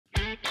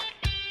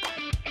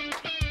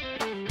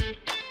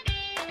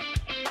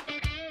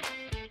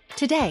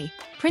Today,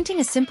 printing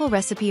a simple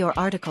recipe or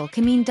article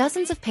can mean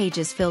dozens of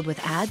pages filled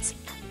with ads,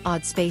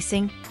 odd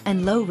spacing,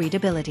 and low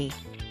readability.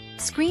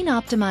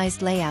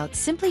 Screen-optimized layouts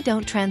simply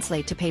don't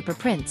translate to paper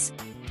prints,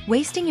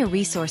 wasting your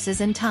resources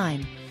and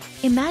time.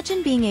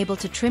 Imagine being able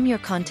to trim your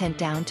content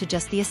down to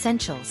just the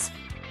essentials.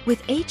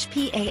 With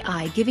HP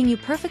AI giving you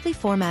perfectly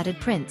formatted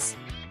prints,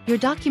 your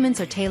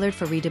documents are tailored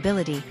for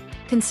readability,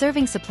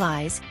 conserving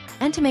supplies,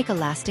 and to make a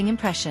lasting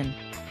impression.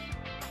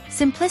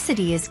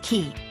 Simplicity is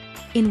key.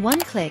 In one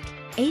click,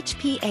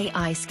 HP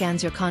AI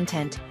scans your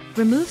content,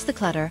 removes the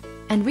clutter,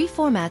 and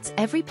reformats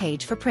every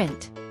page for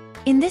print.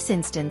 In this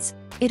instance,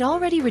 it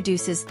already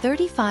reduces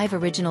 35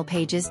 original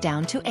pages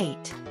down to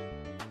 8.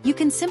 You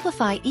can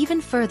simplify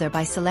even further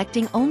by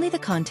selecting only the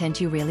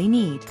content you really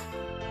need.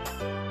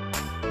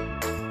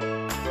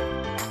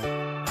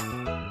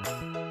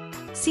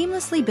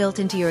 Seamlessly built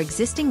into your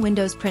existing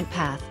Windows print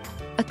path,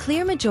 a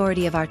clear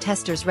majority of our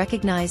testers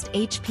recognized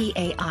HP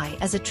AI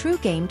as a true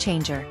game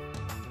changer.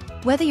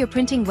 Whether you're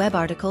printing web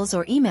articles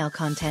or email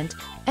content,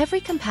 every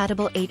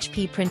compatible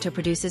HP printer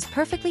produces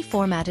perfectly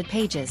formatted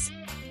pages,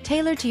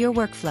 tailored to your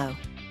workflow.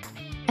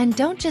 And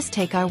don't just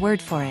take our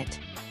word for it.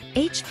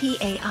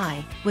 HP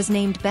AI was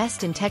named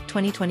Best in Tech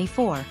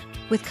 2024,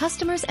 with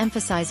customers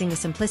emphasizing the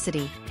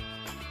simplicity,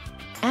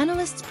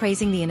 analysts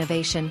praising the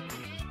innovation,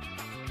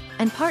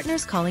 and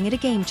partners calling it a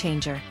game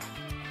changer.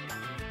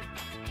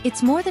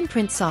 It's more than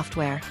print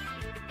software.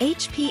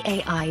 HP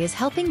AI is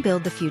helping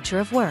build the future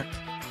of work.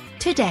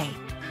 Today,